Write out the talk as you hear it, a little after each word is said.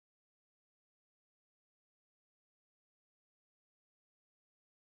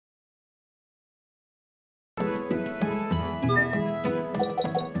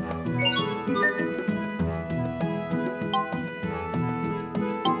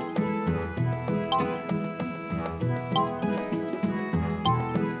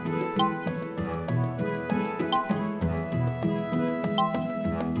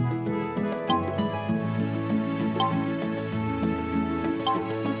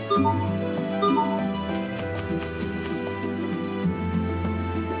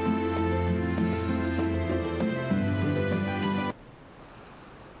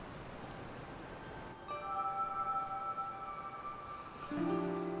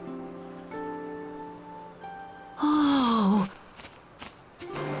Oh,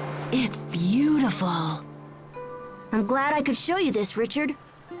 it's beautiful. I'm glad I could show you this, Richard.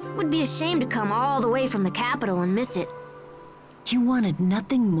 Would be a shame to come all the way from the capital and miss it. You wanted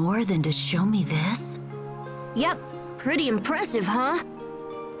nothing more than to show me this? Yep, pretty impressive, huh?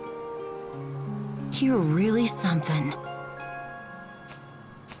 You're really something.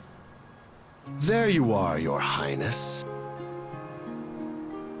 There you are, Your Highness.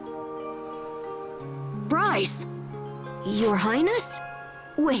 Bryce! Your Highness?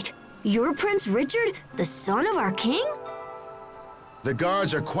 Wait, you're Prince Richard, the son of our king? The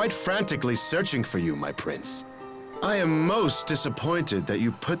guards are quite frantically searching for you, my prince. I am most disappointed that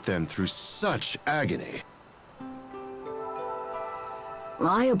you put them through such agony.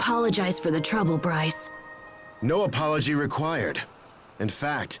 I apologize for the trouble, Bryce. No apology required. In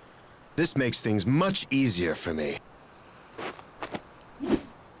fact, this makes things much easier for me.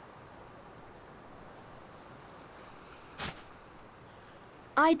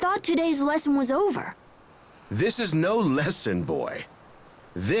 I thought today's lesson was over. This is no lesson, boy.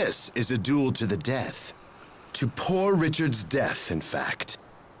 This is a duel to the death. To poor Richard's death, in fact.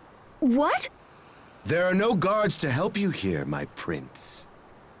 What? There are no guards to help you here, my prince.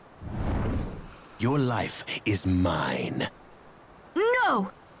 Your life is mine.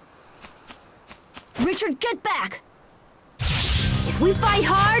 No! Richard, get back! If we fight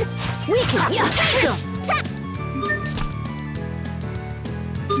hard, we can take him!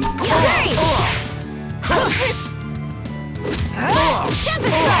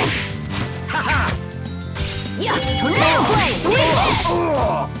 Tempest strike! Tornado blade!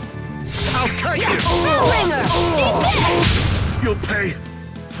 I'll cut you! Ringer! You'll pay!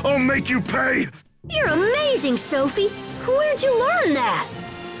 I'll make you pay! You're amazing, Sophie! Where'd you learn that?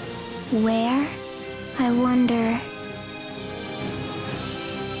 Where? I wonder.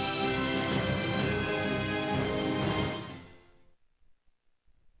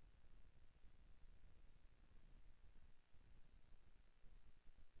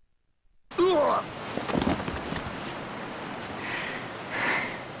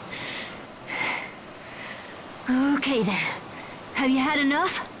 Okay then. Have you had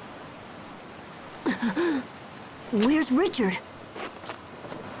enough? Where's Richard?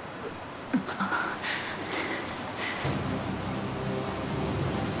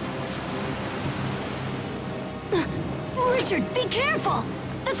 Richard, be careful!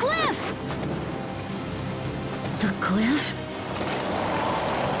 The cliff! The cliff?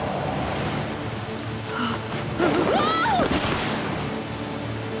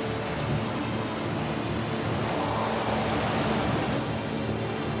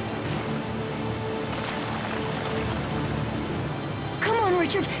 Come on,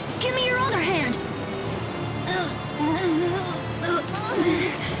 Richard! Give me your other hand!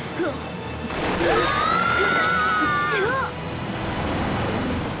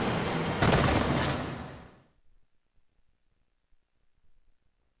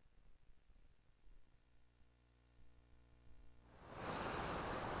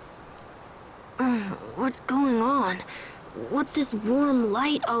 What's going on? What's this warm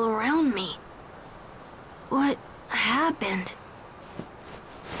light all around me? What happened?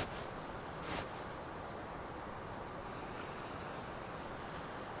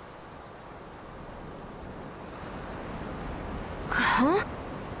 Huh?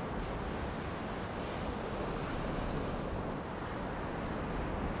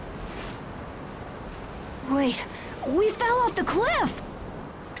 Wait, we fell off the cliff!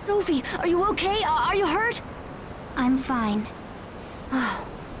 Sophie, are you okay? Are you hurt? I'm fine. Oh,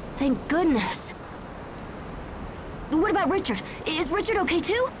 thank goodness. What about Richard? Is Richard okay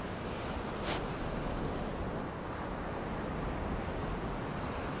too?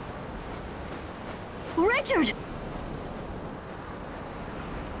 Richard!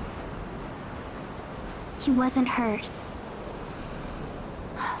 He wasn't hurt.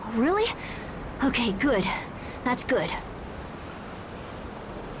 Really? Okay, good. That's good.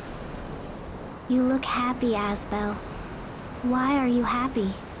 You look happy, Asbel. Why are you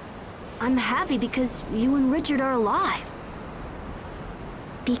happy? I'm happy because you and Richard are alive.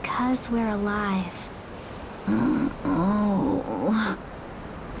 Because we're alive. Oh.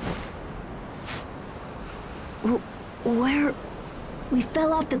 Where? We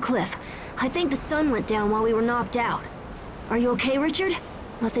fell off the cliff. I think the sun went down while we were knocked out. Are you okay, Richard?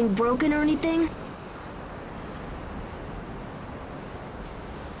 Nothing broken or anything?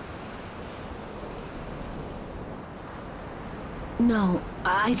 No,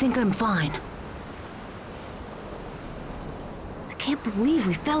 I think I'm fine. I can't believe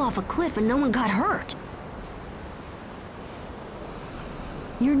we fell off a cliff and no one got hurt.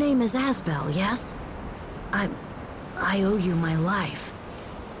 Your name is Asbel, yes? I owe you my life.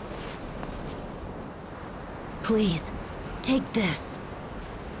 Please, take this.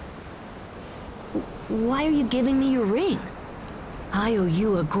 Why are you giving me your ring? I owe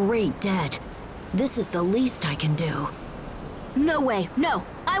you a great debt. This is the least I can do. No way, no,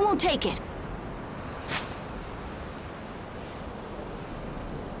 I won't take it.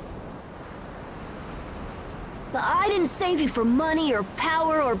 I didn't save you for money or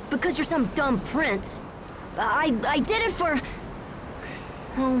power or because you're some dumb prince. I did it for...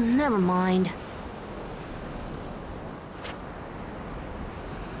 Oh, never mind.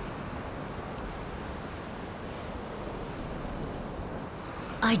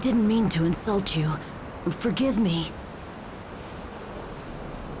 I didn't mean to insult you. Forgive me.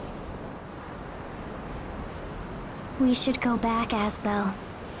 We should go back, Asbel.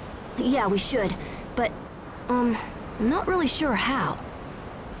 Yeah, we should, but, I'm not really sure how.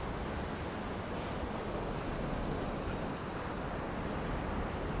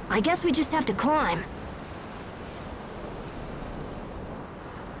 I guess we just have to climb.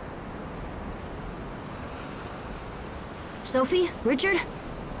 Sophie, Richard,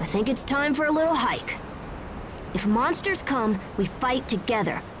 I think it's time for a little hike. If monsters come, we fight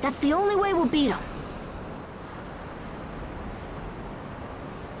together. That's the only way we'll beat them.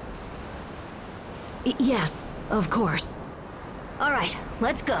 Yes, of course. All right,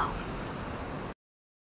 let's go.